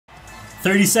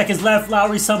30 seconds left.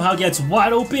 Lowry somehow gets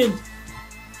wide open.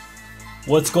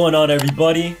 What's going on,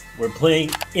 everybody? We're playing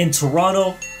in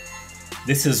Toronto.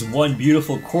 This is one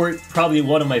beautiful court, probably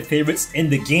one of my favorites in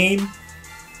the game.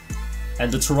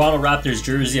 And the Toronto Raptors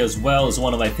jersey as well is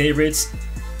one of my favorites.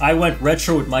 I went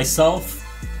retro with myself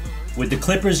with the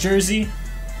Clippers jersey.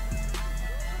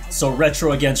 So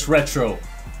retro against retro.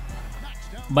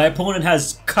 My opponent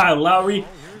has Kyle Lowry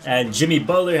and Jimmy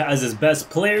Butler as his best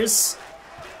players.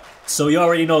 So you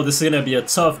already know this is going to be a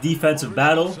tough defensive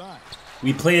battle.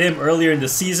 We played him earlier in the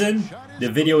season. The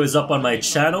video is up on my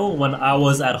channel when I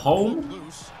was at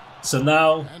home. So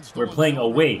now we're playing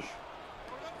away.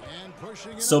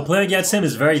 So playing against him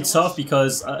is very tough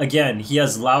because, again, he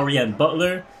has Lowry and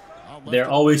Butler. They're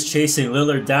always chasing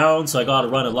Lillard down, so I gotta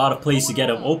run a lot of plays to get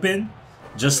him open.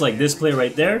 Just like this play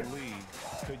right there.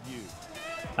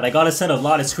 And I gotta set a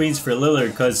lot of screens for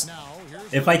Lillard because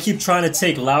if I keep trying to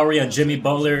take Lowry and Jimmy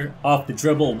Butler off the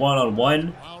dribble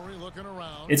one-on-one,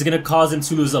 it's gonna cause him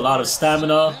to lose a lot of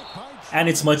stamina, and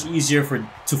it's much easier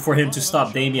for him to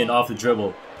stop Damian off the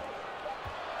dribble.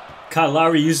 Kyle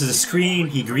Lowry uses a screen,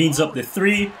 he greens up the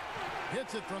three.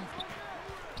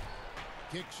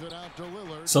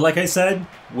 So like I said,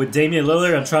 with Damian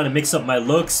Lillard, I'm trying to mix up my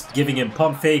looks, giving him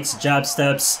pump fakes, jab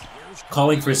steps,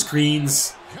 calling for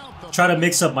screens. Try to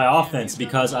mix up my offense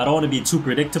because I don't want to be too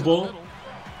predictable.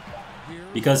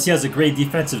 Because he has a great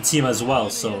defensive team as well,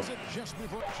 so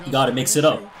you gotta mix it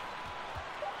up.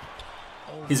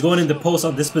 He's going in the post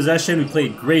on this possession. We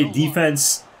played great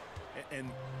defense.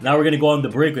 Now we're gonna go on the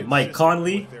break with Mike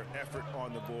Conley.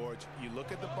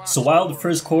 So while the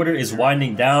first quarter is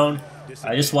winding down,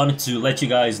 I just wanted to let you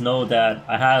guys know that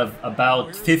I have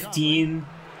about 15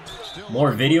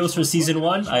 more videos for Season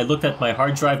 1. I looked at my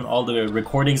hard drive and all the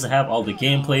recordings I have, all the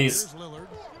gameplays.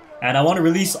 And I want to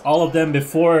release all of them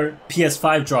before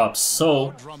PS5 drops.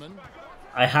 So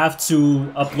I have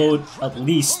to upload at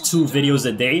least 2 videos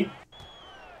a day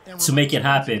to make it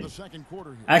happen.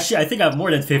 Actually, I think I have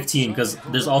more than 15 because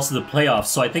there's also the playoffs.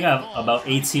 So I think I have about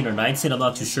 18 or 19, I'm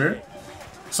not too sure.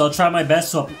 So I'll try my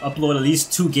best to upload at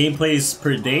least 2 gameplays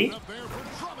per day.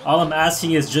 All I'm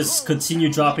asking is just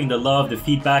continue dropping the love, the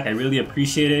feedback. I really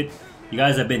appreciate it. You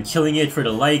guys have been killing it for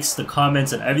the likes, the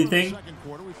comments, and everything.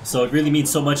 So it really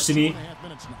means so much to me.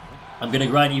 I'm gonna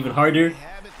grind even harder,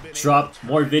 drop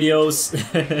more videos.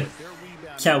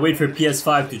 Can't wait for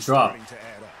PS5 to drop,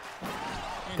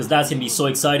 because that's gonna be so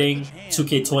exciting.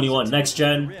 2K21 next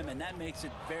gen.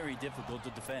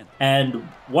 And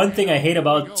one thing I hate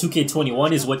about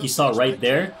 2K21 is what you saw right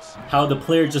there, how the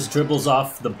player just dribbles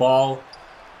off the ball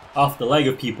off the leg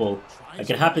of people. Like,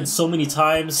 it happens so many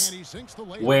times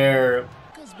where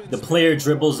the player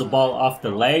dribbles the ball off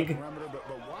the leg,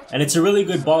 and it's a really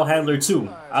good ball handler too.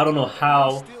 I don't know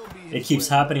how it keeps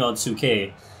happening on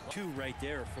 2K.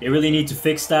 They really need to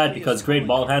fix that because great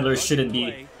ball handlers shouldn't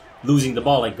be losing the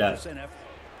ball like that.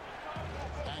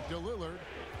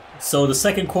 So the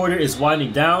second quarter is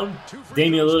winding down.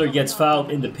 Damian Lillard gets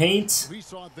fouled in the paint.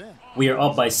 We are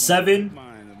up by 7.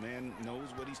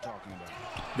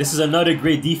 This is another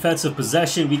great defensive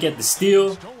possession. We get the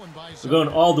steal. We're going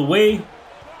all the way.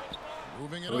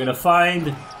 We're going to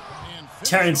find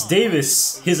Terrence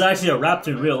Davis. He's actually a Raptor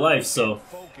in real life, so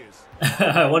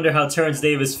I wonder how Terrence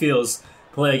Davis feels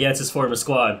playing against his former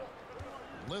squad.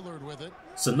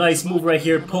 So nice move right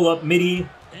here. Pull up midi.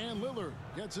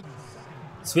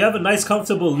 So we have a nice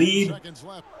comfortable lead.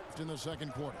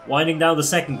 Winding down the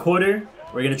second quarter.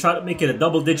 We're going to try to make it a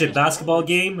double-digit basketball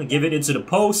game and give it into the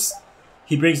post.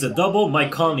 He brings the double.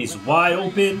 Mike Conley's wide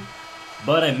open,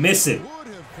 but I miss it.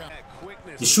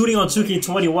 The shooting on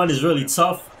 2K21 is really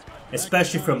tough,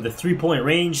 especially from the 3-point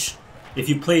range. If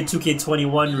you play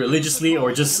 2K21 religiously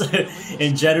or just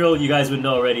in general, you guys would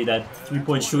know already that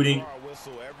 3-point shooting,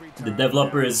 the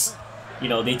developers, you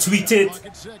know, they tweaked it,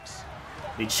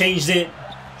 they changed it.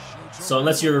 So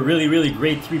unless you're a really, really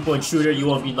great 3-point shooter, you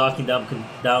won't be knocking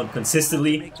down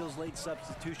consistently.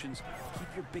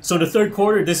 So in the third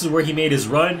quarter, this is where he made his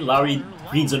run. Lowry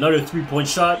greens another 3-point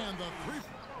shot.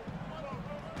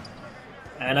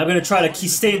 And I'm going to try to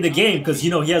stay in the game because, you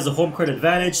know, he has a home court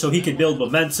advantage, so he can build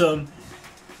momentum.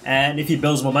 And if he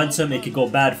builds momentum, it could go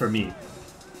bad for me.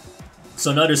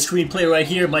 So another screen play right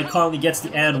here. Mike Conley gets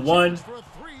the and 1.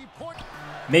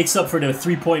 Makes up for the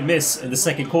 3-point miss in the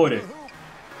second quarter.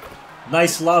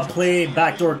 Nice lob play,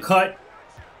 backdoor cut.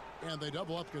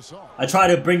 I try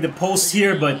to bring the post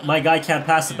here, but my guy can't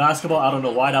pass the basketball. I don't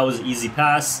know why. That was an easy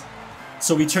pass.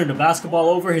 So we turn the basketball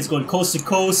over. He's going coast to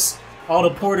coast.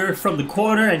 Otto Porter from the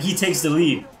corner, and he takes the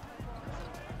lead.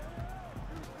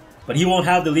 But he won't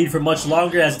have the lead for much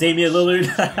longer as Damian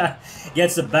Lillard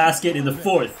gets the basket in the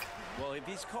fourth.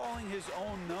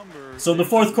 So in the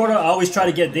fourth quarter, I always try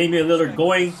to get Damian Lillard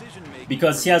going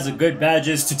because he has the good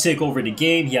badges to take over the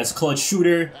game. He has clutch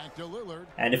shooter.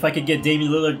 And if I could get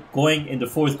Damian Lillard going in the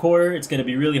fourth quarter, it's going to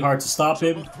be really hard to stop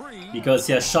him because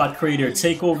he has shot creator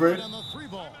takeover.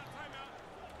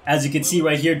 As you can see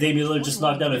right here, Damian Lillard just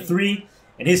knocked down a 3.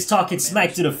 And he's talking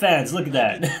smack to the fans. Look at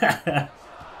that.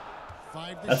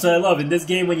 That's what I love. In this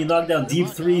game, when you knock down deep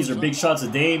threes or big shots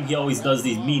of Dame, he always does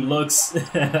these mean looks.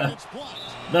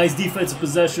 Nice defensive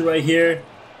possession right here.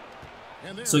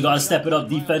 So we got to step it up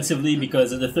defensively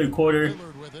because in the third quarter,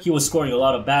 he was scoring a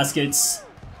lot of baskets.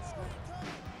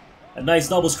 A nice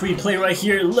double screen play right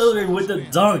here. Lillard with the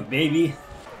dunk, baby.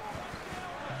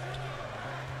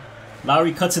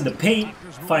 Lowry cuts in the paint,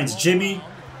 finds Jimmy.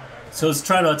 So he's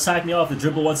trying to attack me off the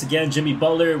dribble once again. Jimmy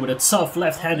Butler with a tough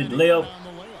left-handed layup.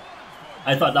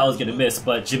 I thought that was going to miss,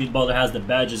 but Jimmy Butler has the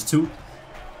badges too.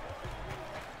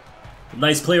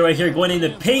 Nice play right here going in the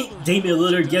paint. Damian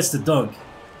Lillard gets the dunk.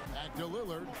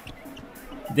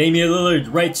 Damian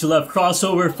Lillard right to left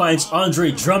crossover finds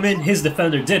Andre Drummond. His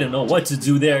defender didn't know what to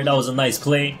do there. That was a nice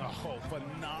play.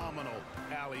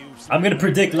 I'm going to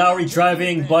predict Lowry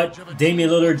driving, but Damian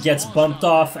Lillard gets bumped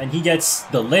off and he gets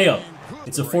the layup.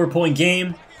 It's a 4-point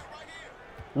game.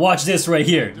 Watch this right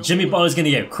here. Jimmy Butler's going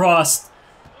to get crossed.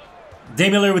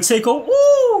 Damian Lillard would take over.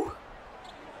 Woo!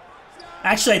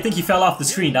 Actually, I think he fell off the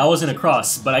screen. That wasn't a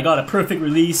cross, but I got a perfect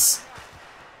release.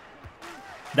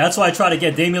 That's why I try to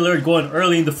get Damian Lillard going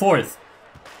early in the fourth,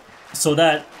 so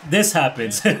that this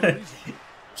happens.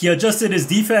 He adjusted his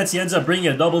defense. He ends up bringing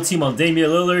a double team on Damian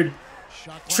Lillard.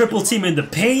 Triple team in the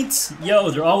paint. Yo,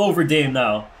 they're all over Dame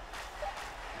now.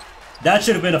 That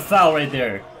should have been a foul right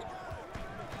there.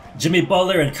 Jimmy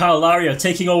Butler and Kyle Lowry are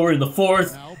taking over in the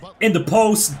fourth. In the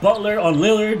post, Butler on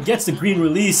Lillard gets the green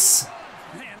release.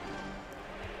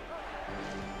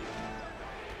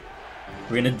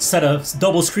 We're going to set a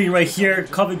double screen right here.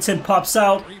 Covington pops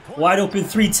out. Wide open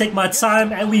 3, take my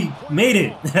time, and we made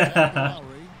it.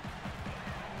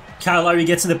 Kyle Lowry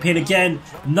gets in the paint again.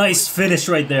 Nice finish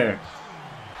right there.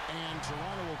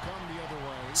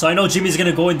 So I know Jimmy's going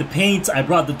to go in the paint. I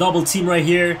brought the double team right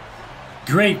here.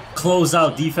 Great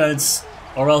closeout defense,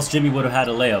 or else Jimmy would have had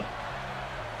a layup.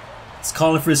 It's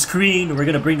calling for a screen. We're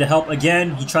going to bring the help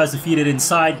again. He tries to feed it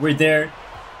inside. We're there.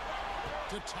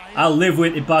 I'll live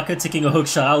with Ibaka taking a hook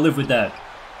shot. I'll live with that.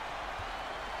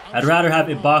 I'd rather have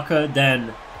Ibaka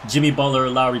than Jimmy Butler or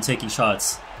Lowry taking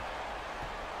shots.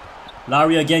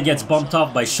 Lowry again gets bumped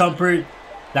off by Shumpert.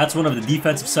 That's one of the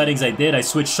defensive settings I did. I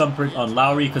switched Shumpert on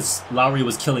Lowry because Lowry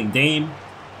was killing Dame.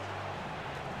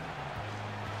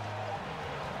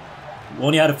 We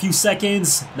only had a few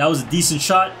seconds. That was a decent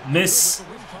shot. Miss.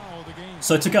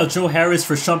 So I took out Joe Harris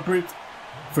for Shumpert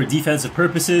for defensive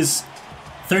purposes.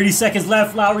 30 seconds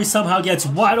left. Lowry somehow gets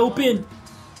wide open.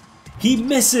 He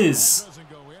misses.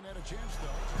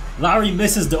 Lowry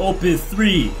misses the open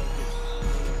 3.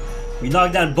 We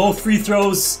knocked down both free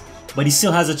throws, but he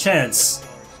still has a chance.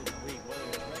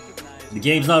 The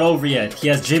game's not over yet. He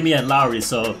has Jimmy and Lowry,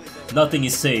 so nothing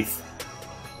is safe.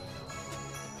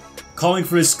 Calling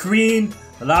for a screen.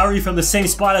 Lowry from the same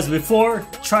spot as before.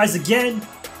 Tries again.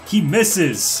 He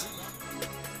misses.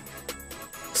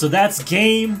 So that's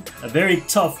game. A very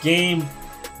tough game.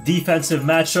 Defensive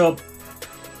matchup.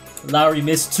 Lowry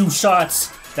missed 2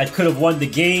 shots that could have won the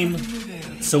game.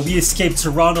 So we escaped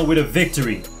Toronto with a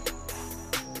victory.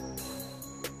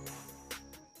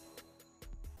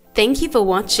 Thank you for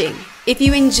watching. If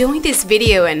you enjoyed this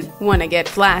video and want to get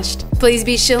flashed, please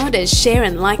be sure to share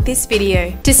and like this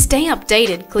video. To stay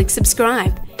updated, click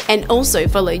subscribe and also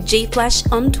follow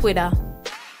GFlash on Twitter.